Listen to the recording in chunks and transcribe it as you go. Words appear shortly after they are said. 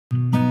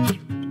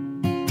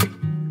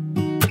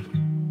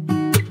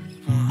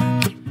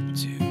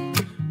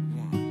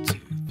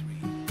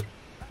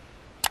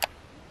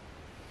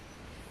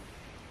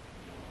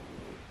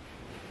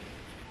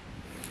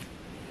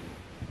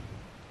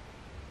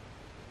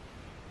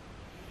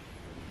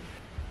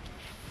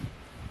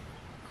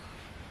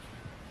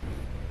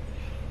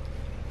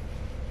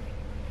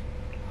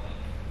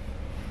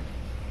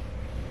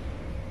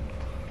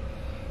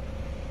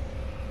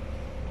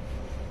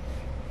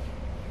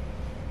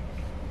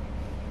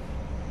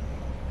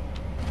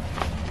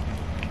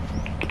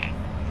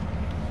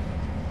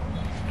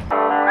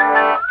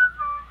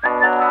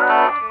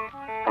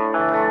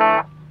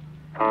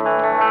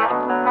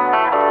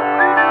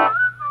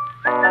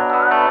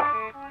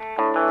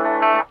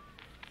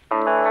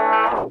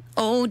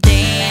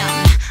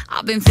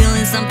been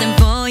feeling something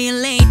for you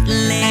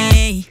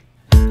lately,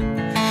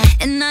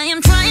 and I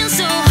am trying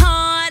so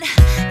hard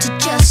to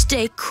just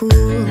stay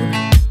cool.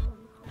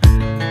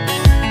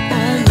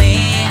 Only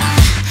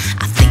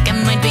I think I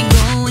might be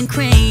going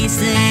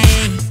crazy,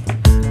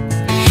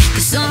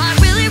 'cause all I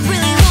really,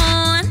 really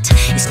want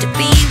is to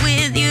be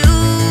with you.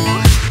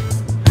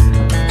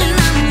 And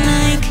I'm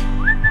like,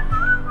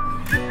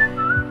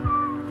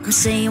 I'm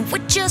saying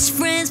we're just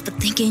friends, but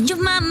thinking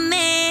you're my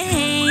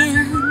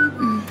man.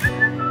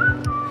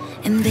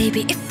 And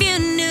baby, if you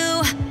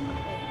knew,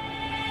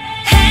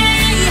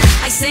 hey,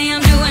 I say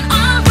I'm doing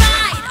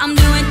alright, I'm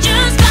doing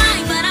just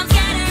fine, but I'm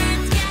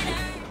scattered,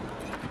 scattered.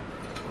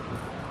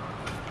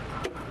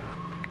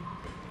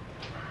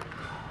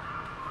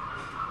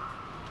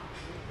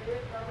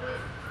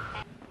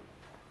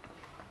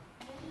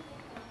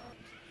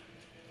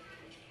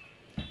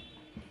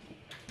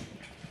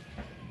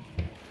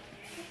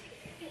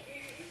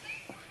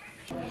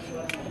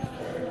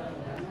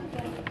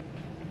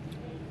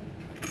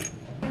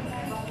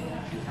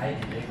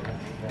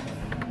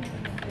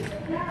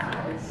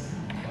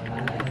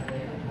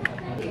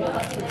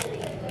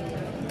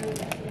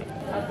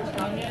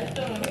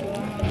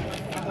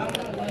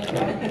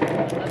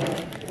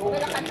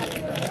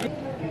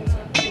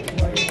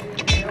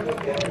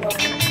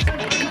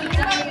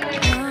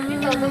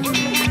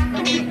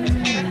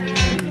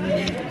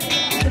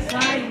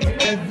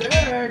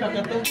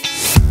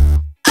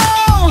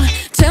 Oh,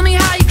 tell me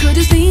how you could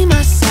just leave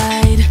my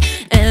side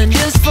and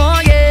just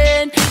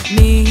forget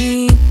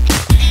me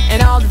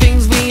and all the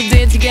things we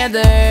did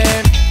together.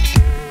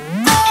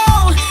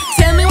 Oh,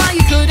 tell me why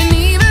you couldn't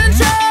even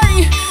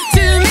try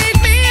to meet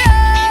me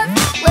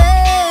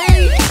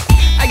halfway.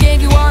 I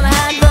gave you all I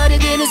had, but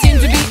it didn't seem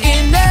to be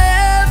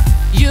enough.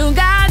 You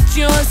got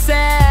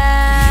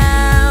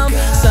yourself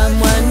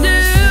someone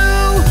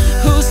new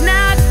who's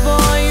not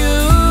for you.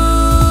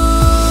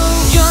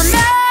 You're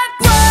not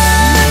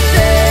worth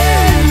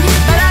it,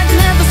 but I can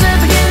help myself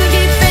again and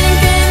keep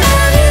thinking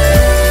of you.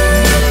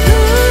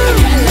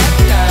 I can't let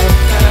go,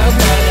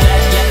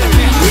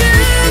 You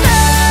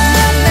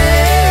love me,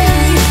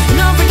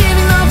 no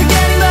forgiving, no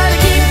forgetting, but I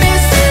keep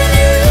missing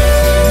you.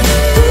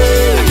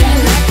 I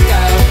can't let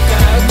go,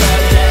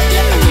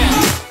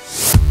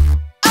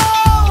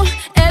 Oh,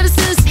 ever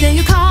since the day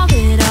you called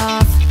it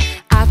off,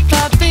 I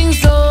thought things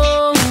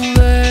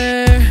over.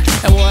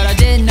 And what I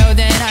didn't know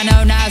then, I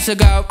know now, so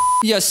go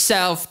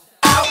yourself.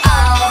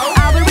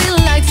 I would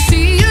really like to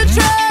see you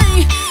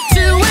try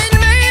to win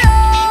me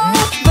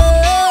over.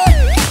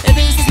 If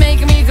this is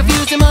making me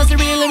confused, it must have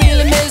really,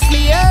 really messed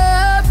me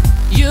up.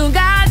 You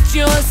got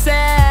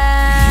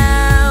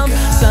yourself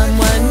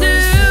someone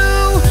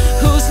new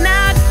who's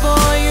not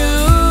for you.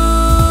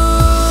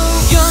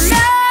 You're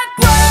not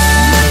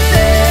worth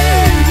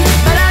it,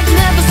 but I can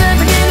help myself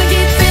again and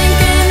keep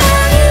thinking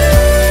of you.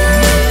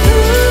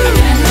 I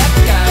can't let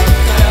go,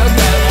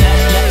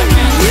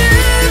 You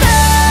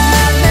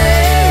love me,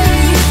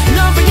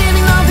 no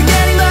forgiving, no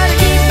forgetting, but I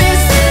keep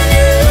missing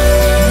you.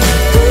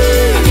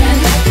 I can't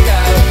let go,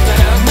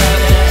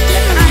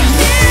 I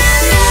can't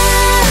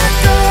let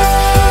go.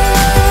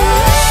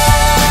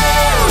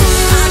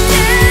 I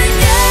can't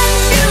get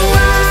you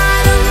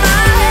out of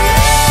my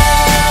head.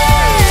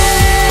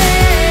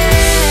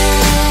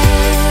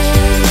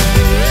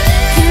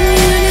 Can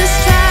you just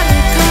try to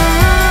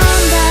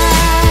come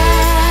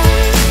back?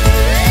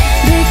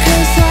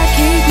 Because I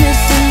keep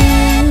missing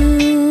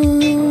you.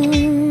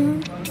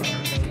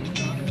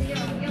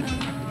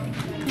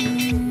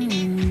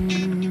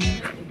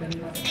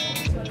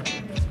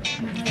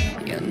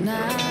 You're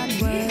not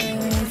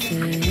worth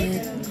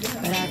it,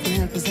 but I can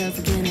help myself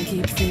again and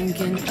keep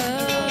thinking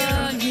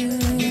of you.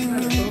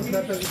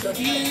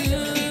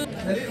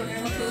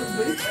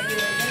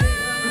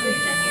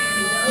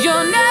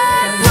 You're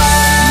not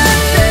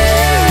worth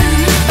it,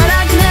 but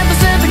I can help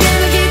myself again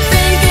and keep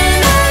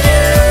thinking of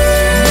you.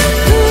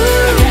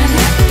 I can't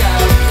let go,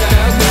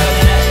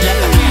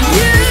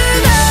 You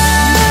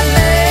love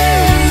me,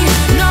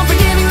 no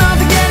forgiving, no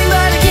forgetting,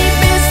 but I keep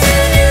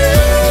missing you.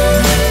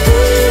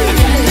 I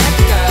can't let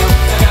go,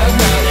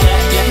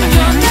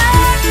 You're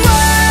not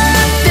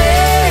worth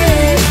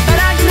it, but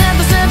I can help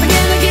myself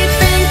again and keep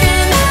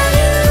thinking of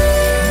you.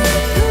 I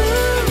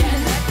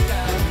can't let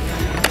go.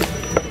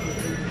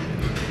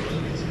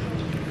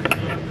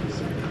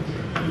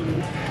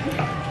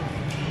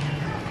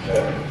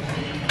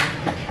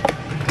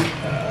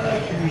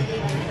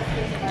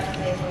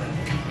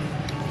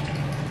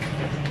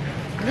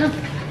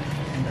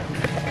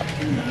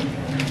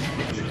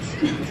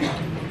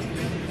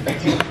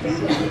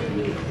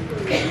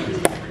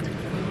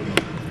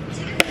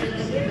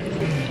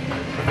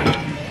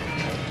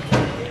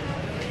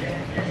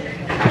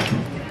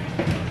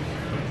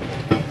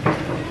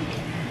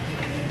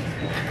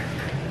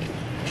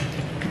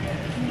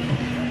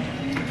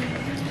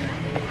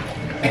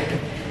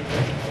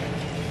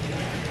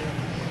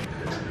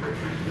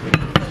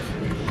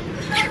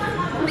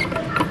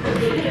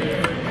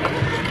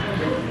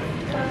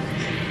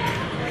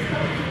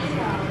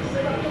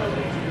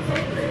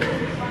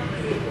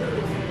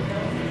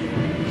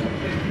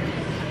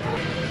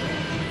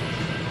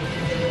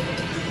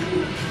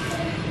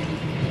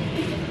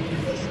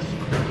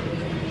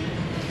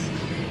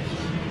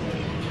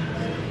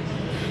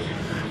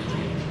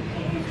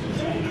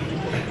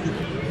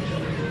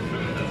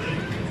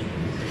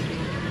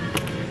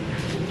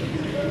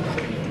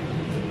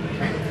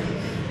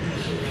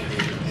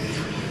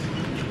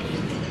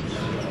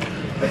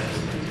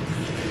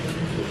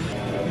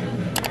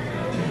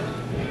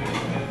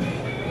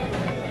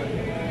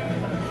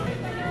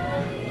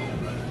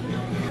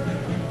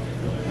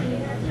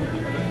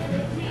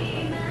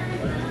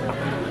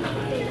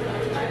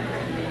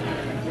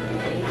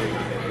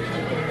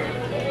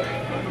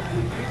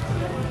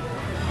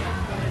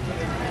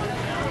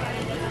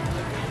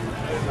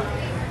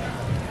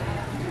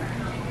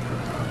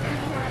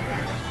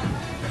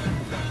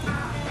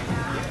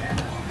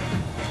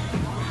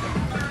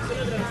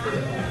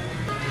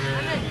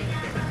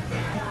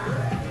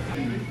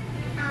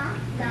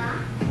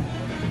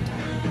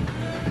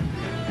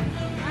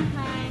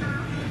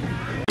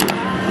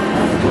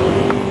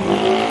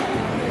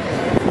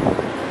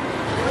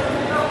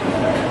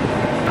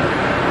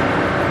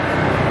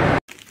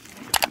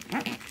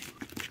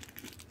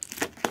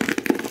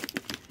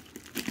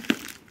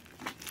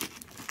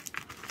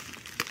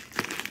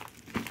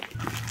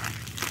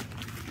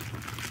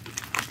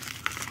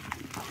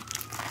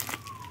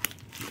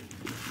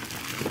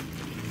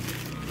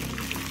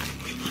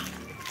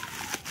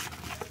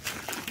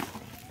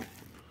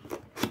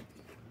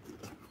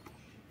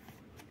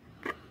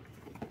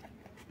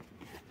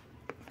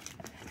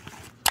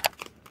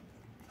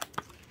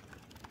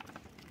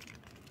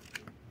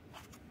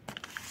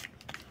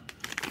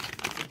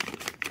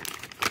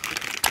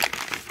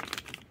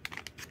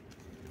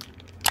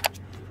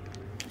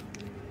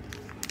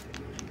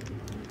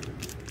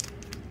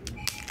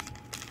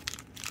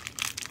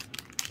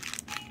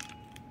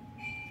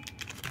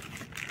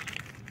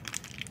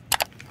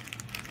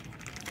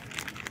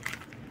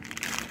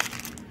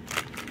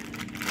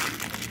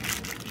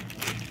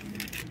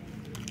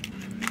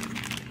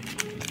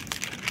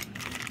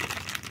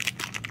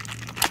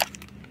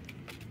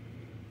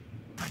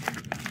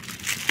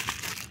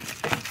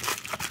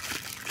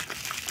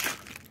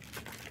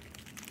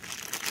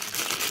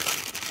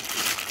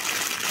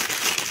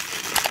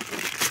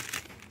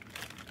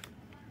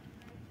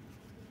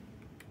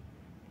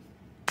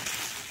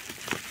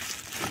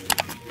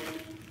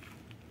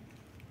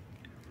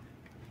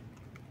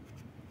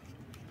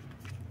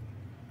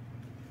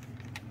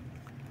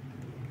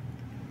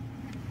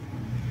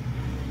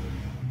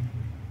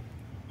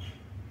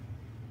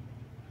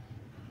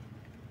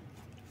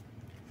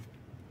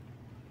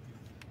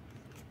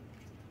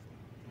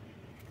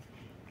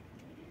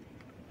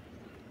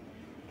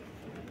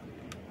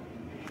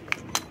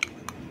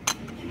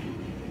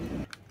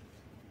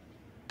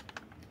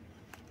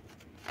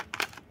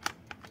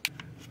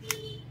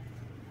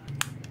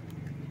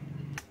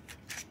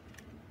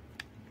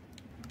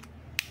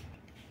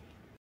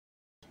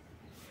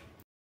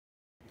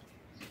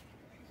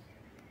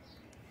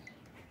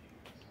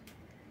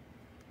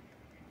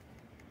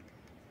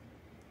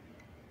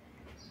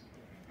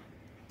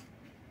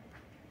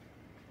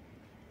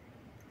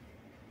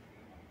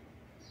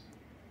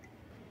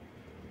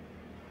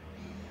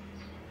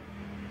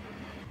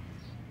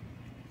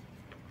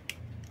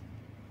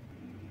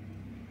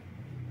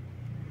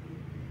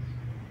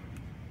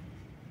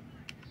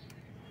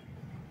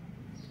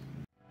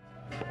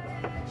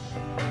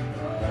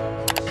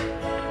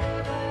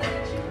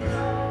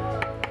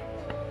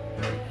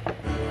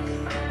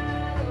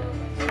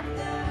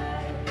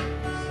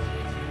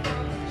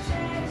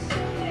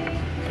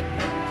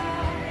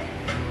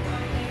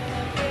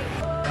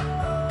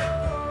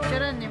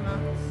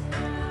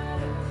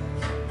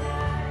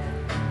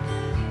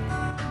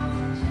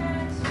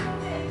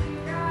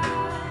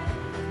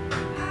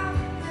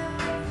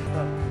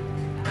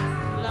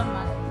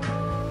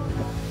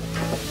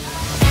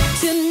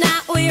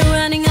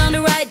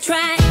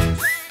 track.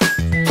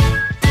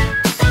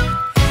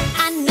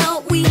 I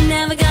know we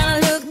never gonna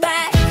look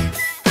back.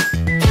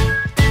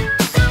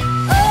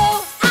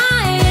 Oh,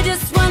 I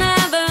just wanna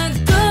have a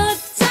good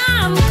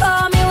time.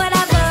 Call me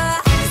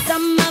whatever, 'cause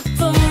I'm up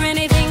for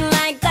anything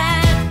like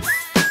that.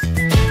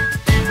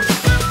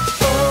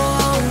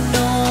 Oh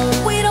no,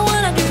 we don't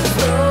wanna do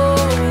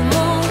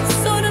slow-mo,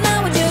 so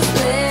tonight we just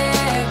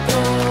let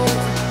go.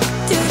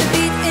 To the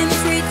beat in the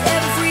streets,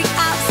 every freak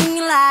out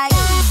singing like,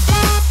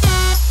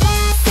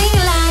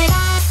 singing like,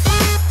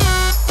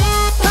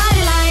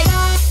 party like,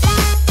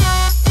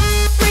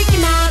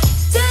 freaking out.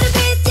 To the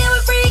beat, yeah, we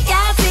freak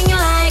out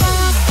singing like,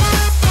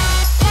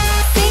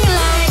 singing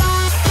like,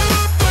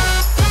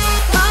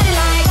 party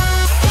like,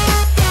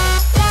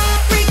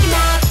 freaking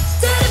out.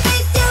 To the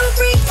beat, yeah, we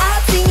freak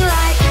out singing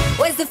like.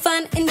 Where's the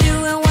fun in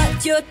doing what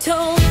you're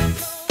told?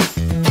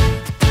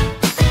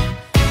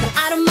 But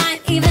I don't mind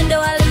even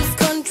though I lose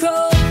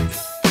control.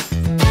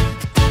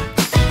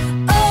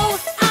 Oh,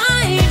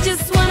 I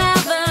just wanna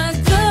have a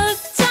good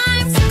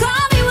time, so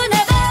call me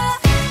whenever,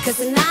 'cause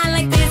a night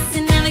like this,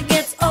 it never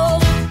gets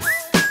old.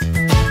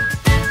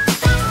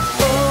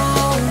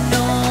 Oh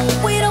no,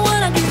 we don't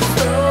wanna do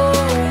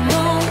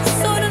slow-mo,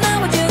 so tonight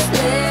we just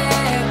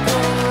let go.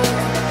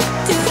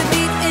 To the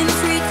beat in the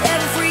streets,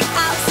 every freak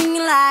out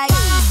singing like,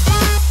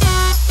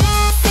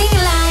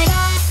 singing like,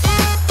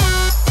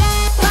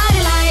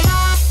 party like,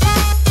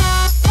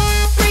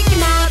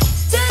 freaking out.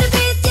 To the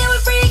beat, yeah, we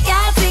freak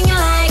out singing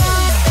like,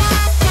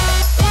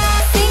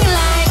 singing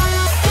like,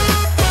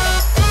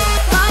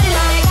 party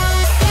like,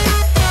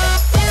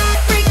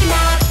 freaking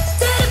out.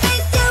 To the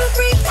beat, yeah, we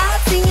freak out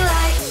singing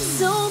like.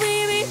 So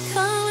baby,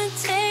 come and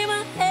take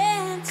my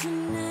hand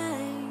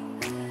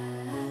tonight,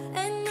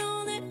 and know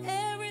that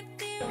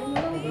everything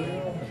will be.